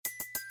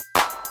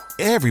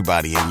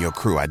Everybody in your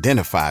crew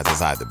identifies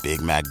as either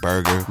Big Mac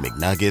Burger,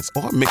 McNuggets,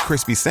 or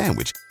McCrispy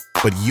Sandwich.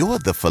 But you're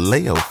the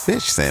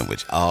Filet-O-Fish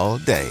Sandwich all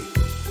day.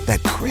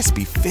 That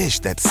crispy fish,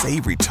 that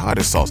savory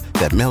tartar sauce,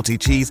 that melty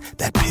cheese,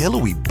 that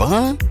pillowy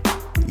bun.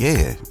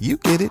 Yeah, you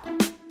get it.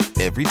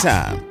 Every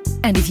time.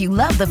 And if you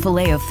love the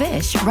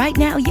Filet-O-Fish, right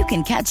now you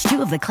can catch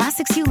two of the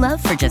classics you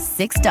love for just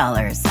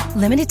 $6.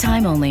 Limited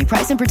time only.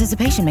 Price and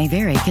participation may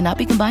vary. Cannot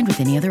be combined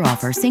with any other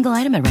offer. Single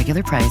item at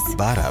regular price.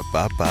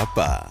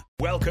 Ba-da-ba-ba-ba.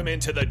 Welcome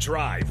into The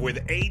Drive with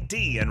AD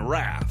and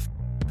Raff.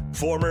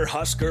 Former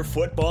Husker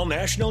football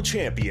national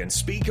champion,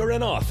 speaker,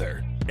 and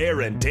author,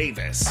 Aaron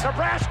Davis.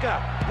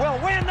 Nebraska will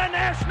win the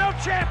national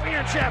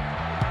championship.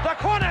 The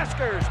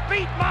Cornhuskers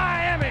beat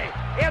Miami.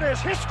 It is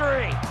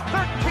history,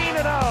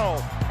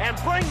 13-0, and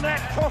bring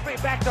that trophy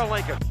back to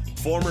Lincoln.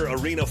 Former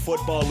Arena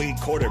Football League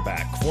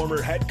quarterback,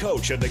 former head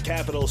coach of the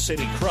Capital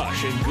City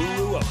Crush, and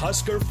guru of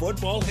Husker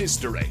football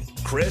history,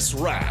 Chris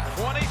Raff.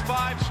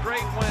 25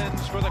 straight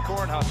wins for the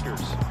Cornhuskers.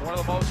 One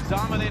of the most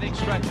dominating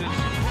stretches in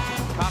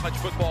college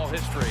football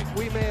history.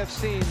 We may have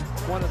seen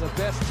one of the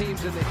best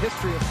teams in the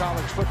history of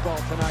college football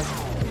tonight.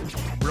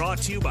 Brought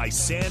to you by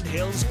Sand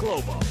Hills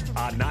Global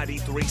on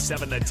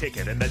 93.7 The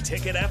Ticket and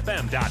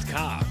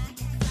theticketfm.com.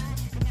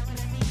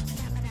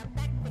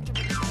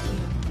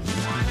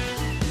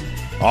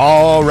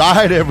 All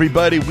right,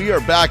 everybody, we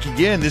are back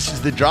again. This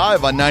is The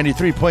Drive on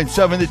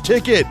 93.7 The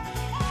Ticket.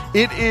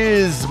 It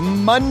is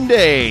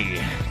Monday,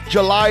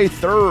 July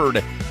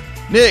 3rd.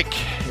 Nick,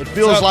 it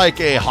feels like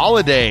a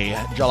holiday,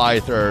 July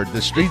 3rd.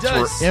 The streets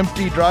were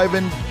empty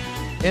driving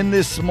in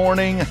this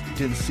morning.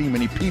 Didn't see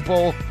many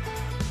people.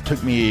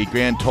 Took me a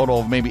grand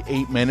total of maybe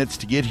 8 minutes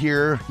to get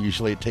here.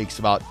 Usually it takes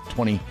about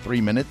 23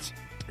 minutes.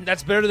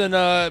 That's better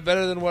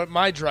than what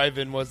my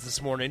drive-in was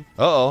this morning.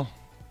 Uh-oh.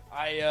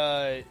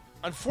 I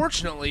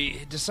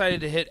unfortunately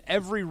decided to hit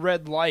every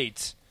red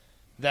light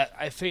that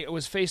I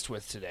was faced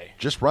with today.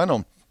 Just run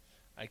them.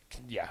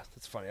 Yeah,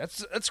 that's funny.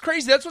 That's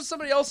crazy. That's what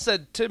somebody else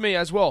said to me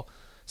as well.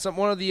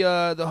 One of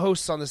the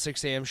hosts on the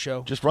 6 a.m.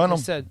 show. Just run them.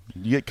 Said,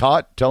 you get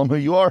caught, tell them who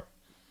you are.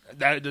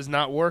 That does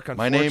not work, My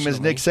unfortunately. name is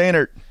Nick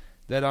Sainert.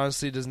 That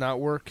honestly does not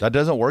work. That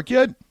doesn't work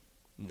yet?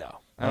 No,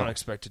 I don't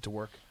expect it to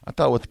work. I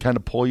thought with the kind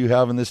of pull you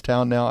have in this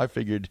town now, I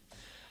figured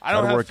I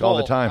don't that'd have work pull. all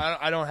the time.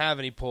 I don't have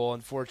any pull,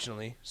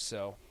 unfortunately.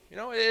 So it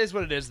is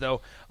what it is,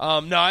 though.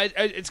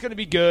 It's going to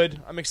be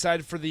good. I'm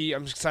excited for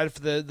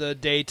the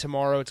day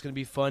tomorrow. It's going to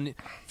be fun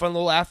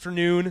little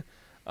afternoon.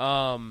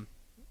 I'm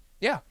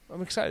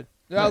excited.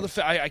 Nice.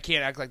 I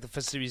can't act like the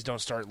festivities don't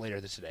start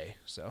later today,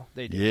 so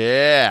they do.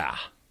 Yeah.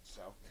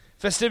 So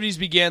festivities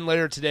begin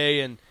later today,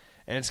 and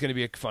it's going to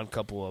be a fun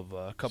couple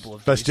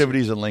of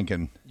festivities in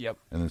Lincoln. Yep.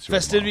 And then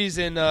festivities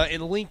in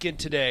Lincoln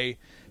today.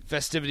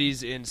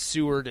 Festivities in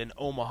Seward and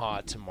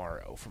Omaha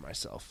tomorrow for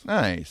myself.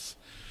 Nice.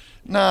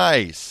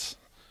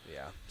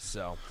 Yeah.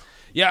 So,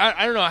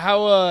 I don't know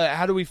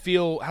how do we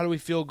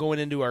feel going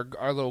into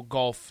our little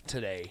golf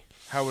today?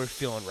 How we're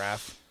feeling,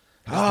 Raff?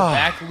 Is the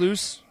back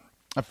loose?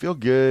 I feel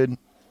good.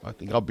 I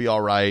think I'll be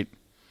all right.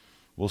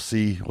 We'll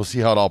see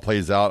how it all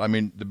plays out. I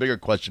mean, the bigger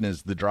question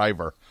is the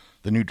driver.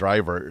 The new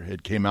driver,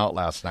 it came out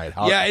last night.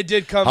 It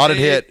did come. How did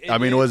it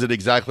hit? Was it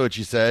exactly what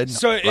you said?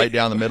 So right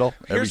down the middle?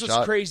 Here's every what's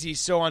shot? crazy.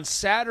 So on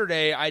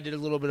Saturday, I did a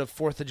little bit of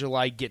 4th of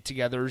July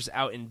get-togethers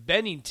out in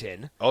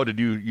Bennington. Oh, did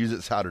you use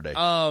it Saturday?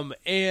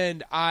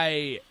 And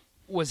I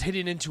was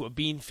hitting into a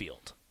bean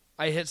field.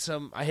 I hit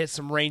some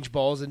range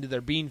balls into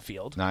their bean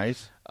field.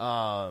 Nice.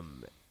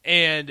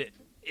 And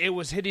it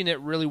was hitting it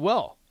really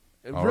well.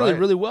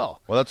 Really well.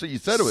 Well, that's what you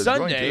said it was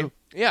going to.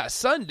 Yeah,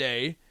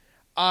 Sunday,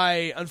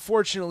 I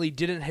unfortunately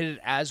didn't hit it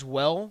as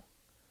well,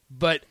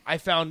 but I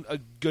found a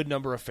good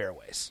number of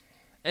fairways.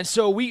 And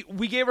so we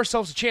gave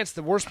ourselves a chance.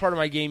 The worst part of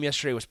my game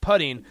yesterday was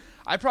putting.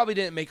 I probably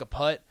didn't make a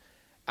putt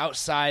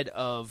outside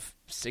of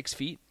 6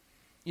 feet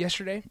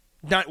yesterday.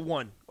 Not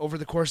one over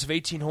the course of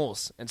 18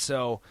 holes. And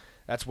so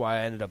that's why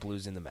I ended up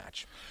losing the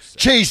match. So.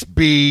 Chase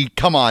B,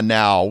 come on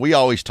now. We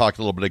always talk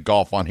a little bit of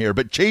golf on here,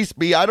 but Chase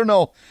B, I don't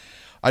know.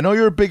 I know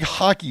you're a big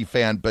hockey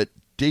fan, but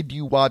did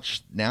you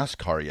watch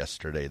NASCAR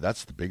yesterday?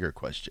 That's the bigger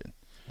question.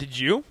 Did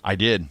you? I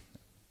did.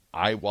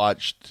 I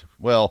watched,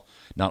 well,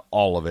 not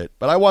all of it,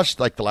 but I watched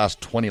like the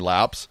last 20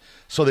 laps.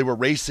 So they were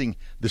racing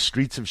the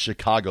streets of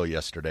Chicago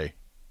yesterday.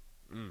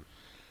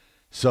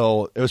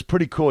 So it was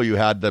pretty cool. You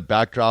had the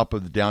backdrop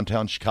of the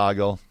downtown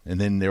Chicago,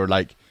 and then they were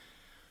like,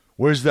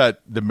 where's the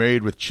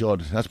Married with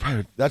Children?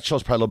 That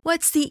show's probably a little...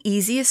 What's the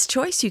easiest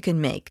choice you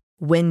can make?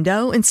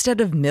 Window instead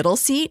of middle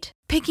seat?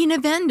 Picking a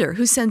vendor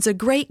who sends a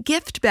great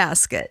gift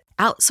basket?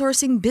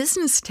 Outsourcing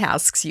business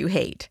tasks you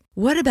hate?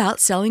 What about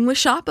selling with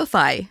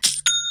Shopify?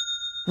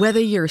 Whether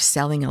you're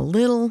selling a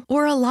little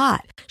or a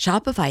lot,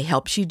 Shopify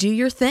helps you do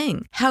your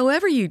thing,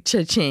 however you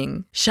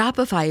cha-ching.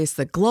 Shopify is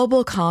the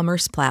global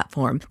commerce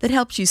platform that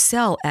helps you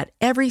sell at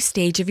every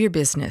stage of your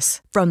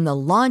business. From the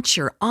launch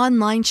your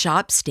online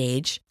shop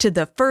stage to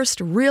the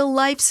first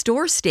real-life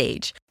store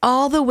stage,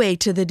 all the way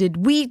to the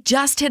 "did we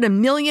just hit a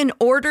million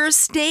orders"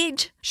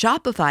 stage.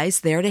 Shopify's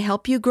there to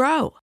help you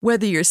grow.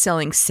 Whether you're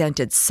selling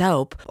scented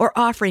soap or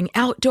offering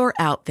outdoor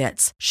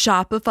outfits,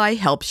 Shopify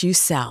helps you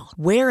sell.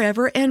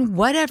 Wherever and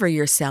whatever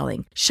you're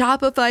selling,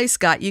 Shopify's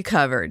got you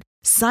covered.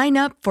 Sign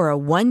up for a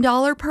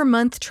 $1 per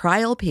month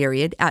trial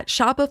period at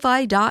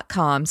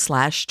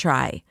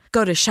shopify.com/try.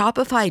 Go to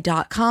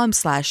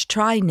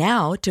shopify.com/try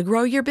now to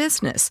grow your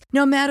business,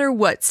 no matter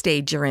what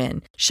stage you're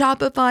in.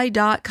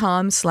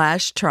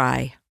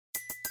 Shopify.com/try.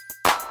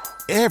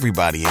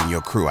 Everybody in your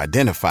crew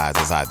identifies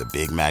as either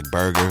Big Mac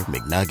Burger,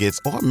 McNuggets,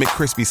 or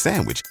McCrispy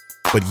Sandwich.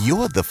 But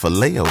you're the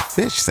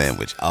Filet-O-Fish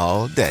Sandwich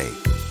all day.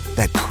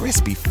 That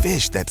crispy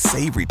fish, that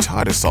savory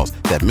tartar sauce,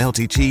 that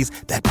melty cheese,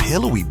 that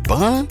pillowy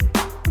bun.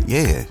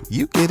 Yeah,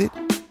 you get it.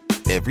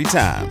 Every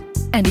time.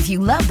 And if you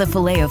love the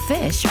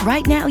Filet-O-Fish,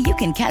 right now you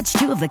can catch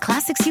two of the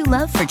classics you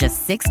love for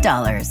just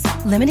 $6.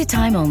 Limited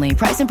time only.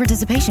 Price and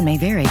participation may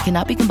vary.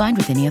 Cannot be combined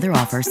with any other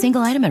offer.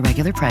 Single item at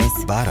regular price.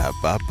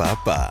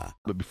 Ba-da-ba-ba-ba.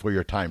 But before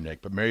your time,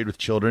 Nick, but Married with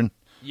Children.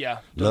 Yeah.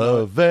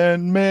 Love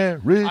and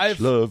marriage.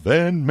 Love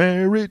and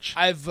marriage.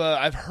 I've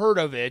heard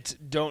of it.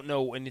 Don't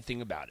know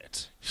anything about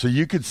it. So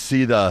you could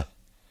see the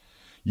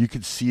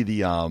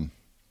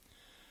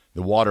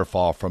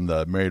waterfall from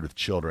the Married with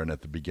Children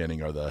at the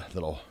beginning, or the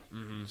little.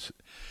 Mm-hmm.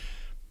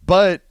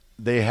 But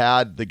they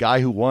had the guy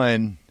who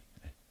won,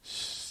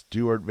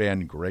 Stuart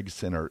Van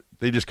Gregson, or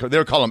they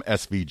would call him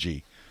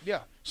SVG. Yeah.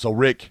 So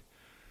Rick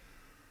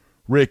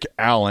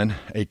Allen,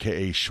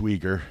 a.k.a.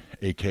 Schwieger,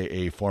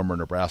 a.k.a. former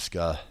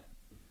Nebraska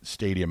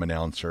stadium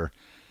announcer,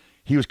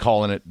 he was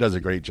calling it, does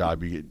a great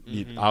job. I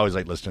always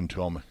like listening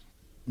to him,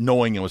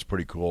 knowing it was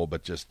pretty cool,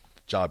 but just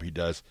the job he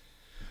does.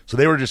 So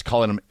they were just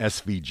calling him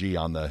SVG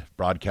on the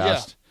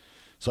broadcast. Yeah.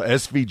 So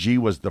SVG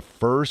was the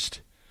first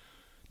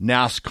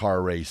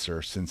NASCAR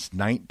racer since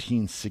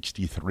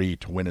 1963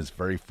 to win his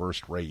very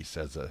first race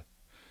as a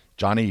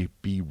Johnny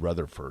B.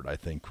 Rutherford, I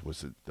think,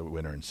 was the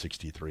winner in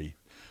 63.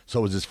 So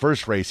it was his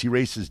first race. He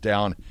races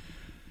down,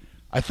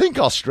 I think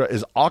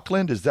is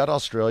Auckland, is that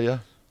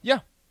Australia? Yeah.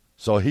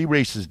 So he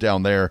races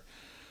down there.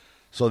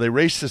 So they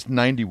race this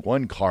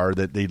 91 car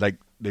that they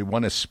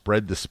want to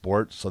spread the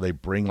sport. So they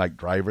bring like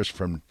drivers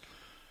from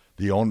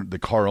the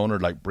car owner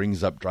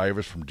brings up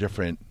drivers from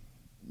different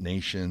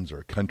nations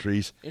or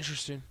countries.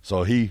 Interesting.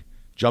 So he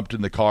jumped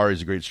in the car.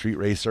 He's a great street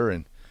racer,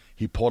 and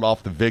he pulled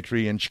off the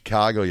victory in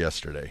Chicago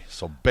yesterday.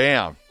 So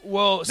bam.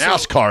 Well,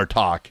 NASCAR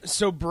talk.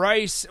 So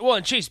Bryce,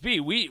 and Chase B,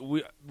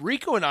 we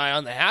Rico and I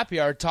on the happy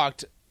hour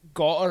talked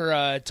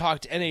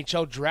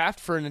NHL draft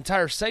for an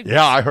entire segment.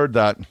 Yeah, I heard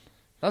that.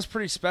 That's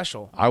pretty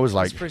special. I was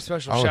like, that's pretty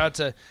special. Shout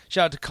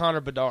out to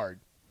Connor Bedard.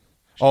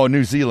 Oh,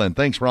 New Zealand.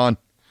 Thanks, Ron.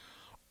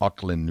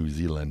 Auckland, New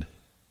Zealand.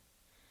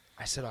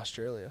 I said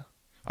Australia.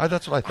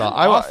 That's what I thought.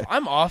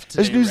 I'm off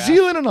today. Is New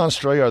Zealand and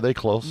Australia, are they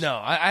close? No,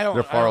 I don't.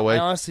 They're far away. I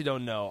honestly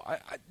don't know.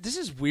 This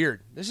is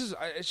weird. It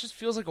just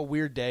feels like a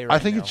weird day right now. I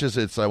think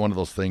it's one of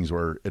those things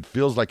where it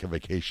feels like a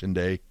vacation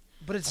day.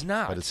 But it's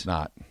not. But it's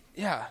not.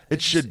 Yeah.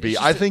 It should be.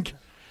 I think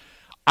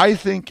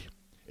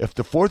if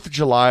the 4th of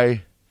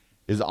July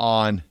is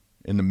on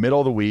in the middle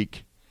of the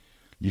week,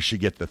 you should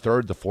get the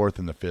 3rd, the 4th,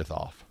 and the 5th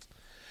off.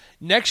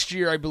 Next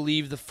year, I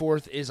believe the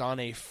 4th is on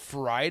a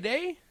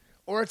Friday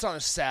or it's on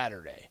a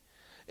Saturday.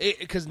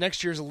 Because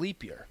next year's a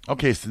leap year.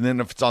 Okay, so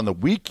then if it's on the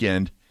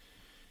weekend,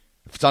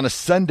 if it's on a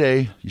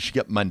Sunday, you should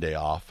get Monday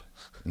off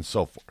and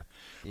so forth.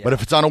 Yeah. But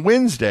if it's on a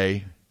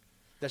Wednesday.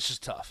 That's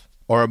just tough.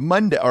 Or a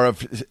Monday, or if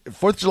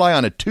 4th of July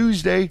on a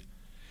Tuesday,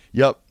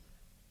 yep.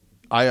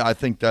 I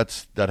think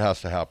that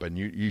has to happen.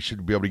 You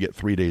should be able to get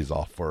 3 days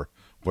off for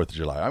 4th of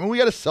July. I mean, we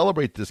got to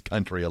celebrate this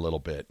country a little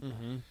bit.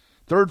 Mm-hmm.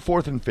 3rd,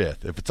 4th, and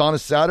 5th. If it's on a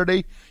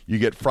Saturday, you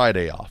get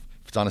Friday off.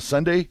 If it's on a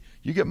Sunday,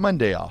 you get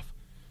Monday off.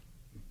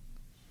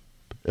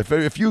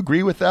 If you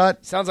agree with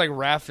that. Sounds like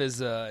Raff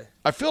is...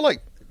 I feel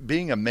like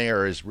being a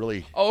mayor is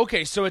really... Oh,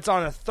 okay, so it's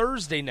on a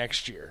Thursday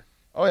next year.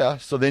 Oh, yeah.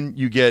 So then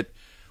you get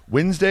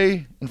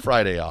Wednesday and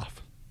Friday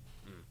off.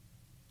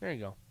 There you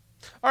go.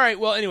 All right,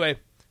 well, anyway,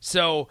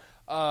 so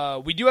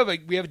we do have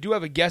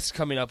a guest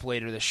coming up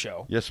later this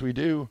show. Yes, we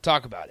do.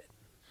 Talk about it.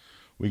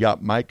 We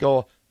got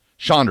Michael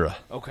Chandra.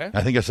 Okay.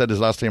 I think I said his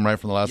last name right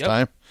from the last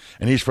time.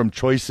 And he's from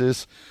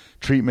Choices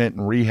Treatment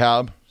and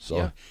Rehab.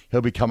 So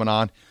he'll be coming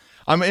on.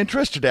 I'm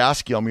interested to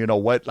ask him,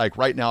 what, like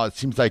right now it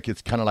seems like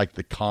it's kind of like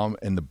the calm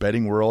in the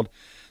betting world,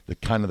 the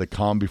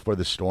calm before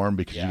the storm,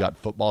 because you got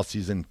football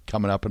season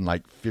coming up in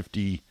like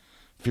 50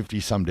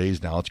 some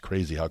days now. It's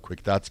crazy how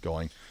quick that's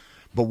going.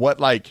 But what,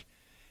 like,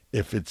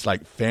 if it's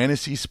like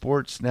fantasy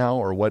sports now,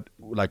 or what,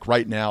 like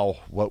right now,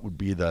 what would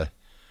be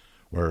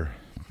where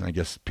I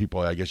guess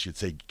you'd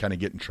say kind of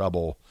get in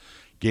trouble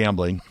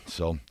gambling.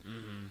 So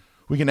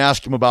we can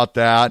ask him about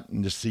that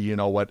and just see,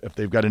 what, if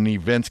they've got any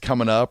events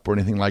coming up or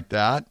anything like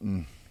that.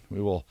 And we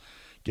will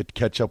get to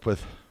catch up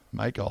with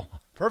Michael.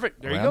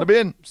 Perfect. There you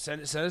go.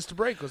 Send us to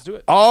break. Let's do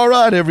it. All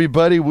right,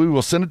 everybody. We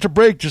will send it to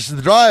break. Just as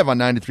the drive on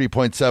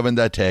 93.7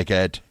 The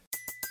Ticket.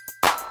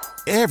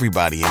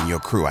 Everybody in your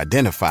crew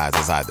identifies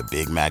as either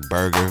Big Mac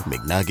Burger,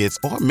 McNuggets,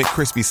 or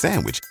McCrispy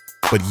Sandwich.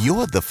 But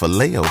you're the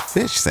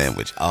Filet-O-Fish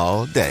Sandwich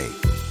all day.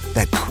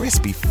 That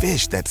crispy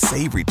fish, that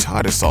savory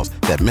tartar sauce,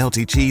 that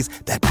melty cheese,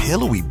 that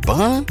pillowy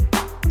bun.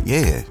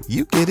 Yeah,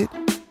 you get it.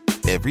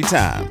 Every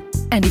time.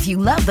 And if you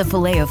love the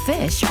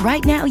Filet-O-Fish,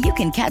 right now you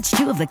can catch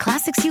 2 of the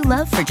classics you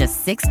love for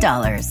just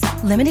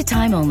 $6. Limited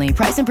time only.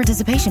 Price and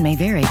participation may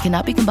vary.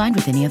 Cannot be combined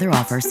with any other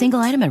offer. Single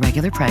item at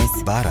regular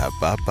price.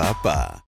 Ba-da-ba-ba-ba.